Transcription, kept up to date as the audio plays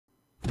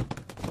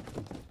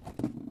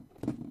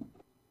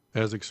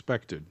As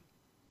expected,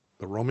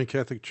 the Roman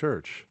Catholic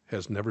Church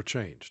has never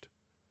changed.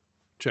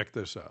 Check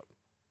this out.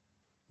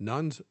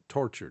 Nuns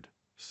tortured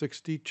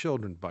 60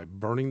 children by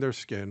burning their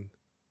skin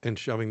and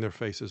shoving their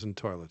faces in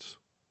toilets.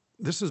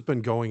 This has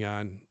been going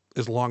on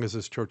as long as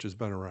this church has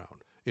been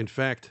around. In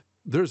fact,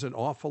 there's an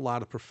awful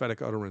lot of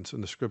prophetic utterance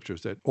in the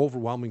scriptures that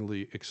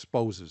overwhelmingly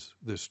exposes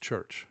this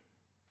church.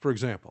 For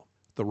example,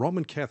 the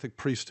Roman Catholic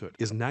priesthood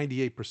is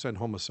 98%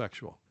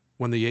 homosexual.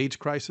 When the AIDS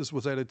crisis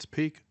was at its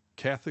peak,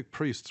 Catholic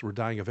priests were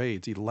dying of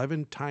AIDS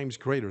 11 times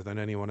greater than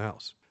anyone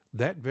else.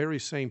 That very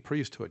same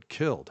priesthood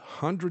killed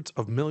hundreds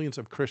of millions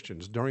of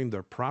Christians during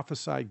their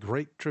prophesied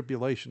Great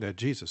Tribulation that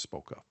Jesus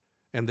spoke of.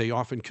 And they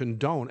often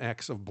condone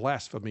acts of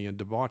blasphemy and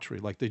debauchery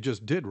like they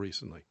just did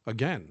recently,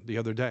 again, the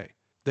other day.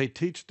 They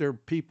teach their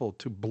people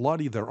to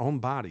bloody their own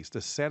bodies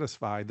to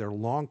satisfy their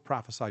long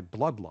prophesied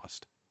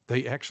bloodlust.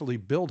 They actually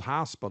build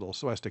hospitals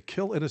so as to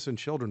kill innocent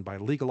children by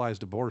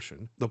legalized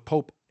abortion. The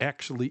Pope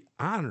actually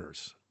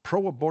honors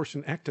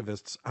pro-abortion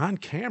activists on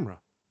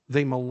camera.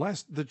 They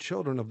molest the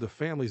children of the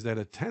families that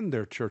attend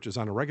their churches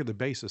on a regular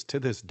basis to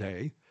this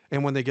day.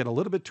 And when they get a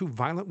little bit too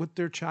violent with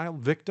their child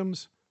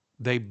victims,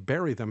 they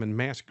bury them in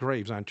mass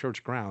graves on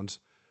church grounds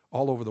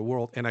all over the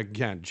world. And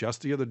again,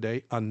 just the other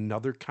day,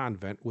 another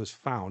convent was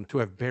found to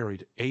have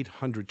buried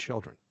 800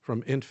 children,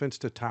 from infants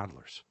to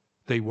toddlers.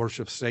 They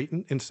worship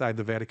Satan inside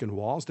the Vatican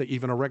walls. They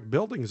even erect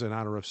buildings in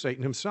honor of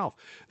Satan himself.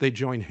 They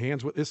join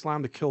hands with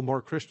Islam to kill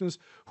more Christians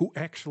who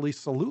actually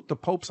salute the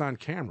popes on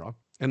camera.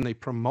 And they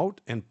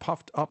promote and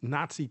puffed up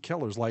Nazi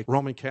killers like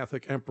Roman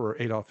Catholic Emperor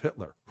Adolf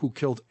Hitler, who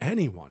killed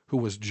anyone who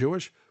was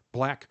Jewish,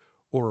 black,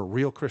 or a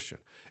real Christian.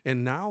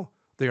 And now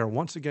they are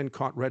once again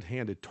caught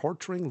red-handed,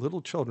 torturing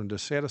little children to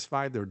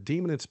satisfy their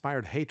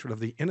demon-inspired hatred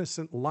of the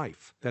innocent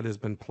life that has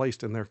been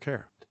placed in their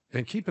care.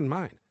 And keep in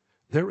mind,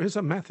 there is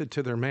a method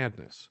to their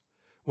madness.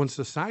 When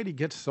society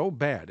gets so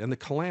bad and the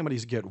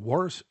calamities get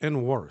worse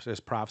and worse, as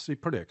prophecy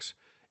predicts,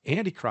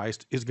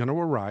 Antichrist is going to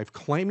arrive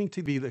claiming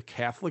to be the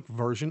Catholic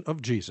version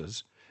of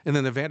Jesus, and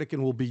then the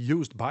Vatican will be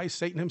used by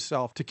Satan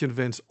himself to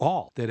convince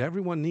all that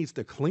everyone needs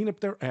to clean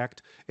up their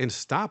act and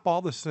stop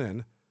all the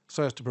sin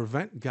so as to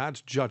prevent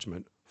God's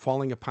judgment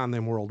falling upon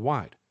them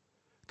worldwide.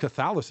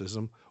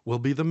 Catholicism will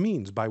be the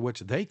means by which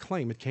they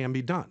claim it can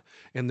be done,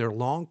 and their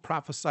long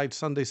prophesied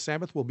Sunday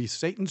Sabbath will be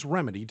Satan's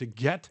remedy to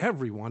get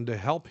everyone to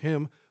help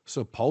him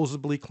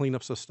supposedly clean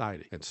up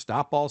society and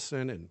stop all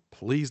sin and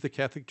please the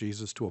Catholic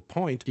Jesus to a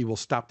point he will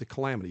stop the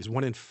calamities,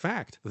 when in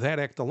fact that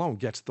act alone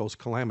gets those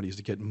calamities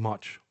to get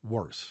much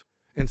worse.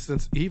 And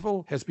since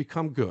evil has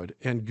become good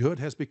and good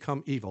has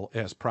become evil,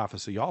 as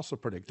prophecy also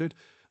predicted,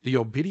 the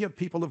obedient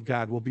people of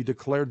God will be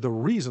declared the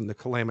reason the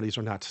calamities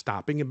are not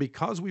stopping. And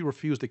because we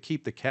refuse to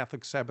keep the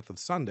Catholic Sabbath of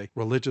Sunday,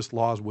 religious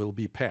laws will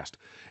be passed.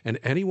 And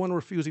anyone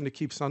refusing to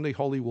keep Sunday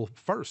holy will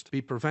first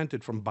be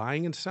prevented from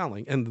buying and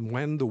selling. And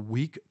when the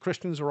weak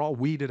Christians are all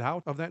weeded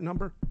out of that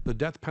number, the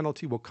death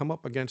penalty will come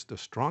up against the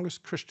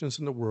strongest Christians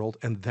in the world,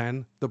 and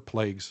then the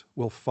plagues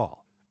will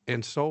fall.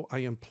 And so I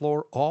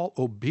implore all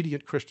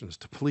obedient Christians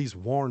to please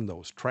warn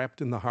those trapped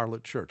in the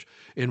harlot church,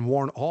 and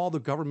warn all the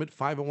government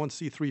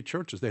 501c3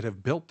 churches that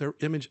have built their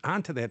image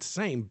onto that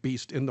same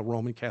beast in the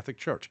Roman Catholic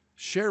Church.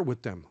 Share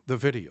with them the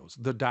videos,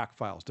 the doc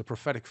files, the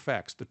prophetic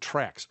facts, the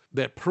tracts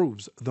that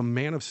proves the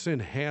man of sin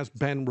has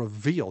been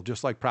revealed,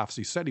 just like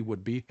prophecy said he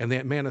would be, and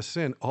that man of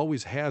sin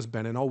always has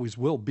been and always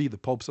will be the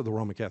popes of the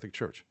Roman Catholic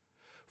Church.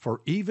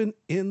 For even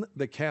in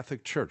the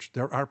Catholic Church,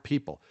 there are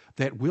people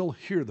that will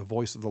hear the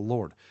voice of the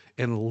Lord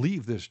and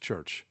leave this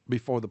church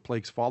before the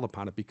plagues fall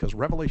upon it, because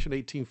Revelation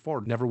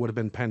 18:4 never would have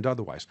been penned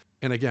otherwise.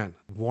 And again,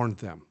 warn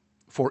them.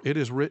 For it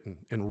is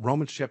written in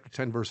Romans chapter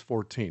 10, verse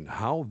 14,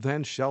 how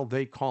then shall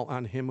they call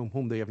on him in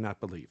whom they have not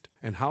believed?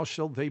 And how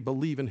shall they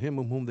believe in him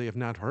in whom they have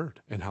not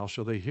heard? And how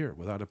shall they hear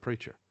without a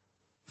preacher?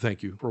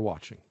 Thank you for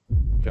watching.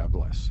 God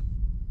bless.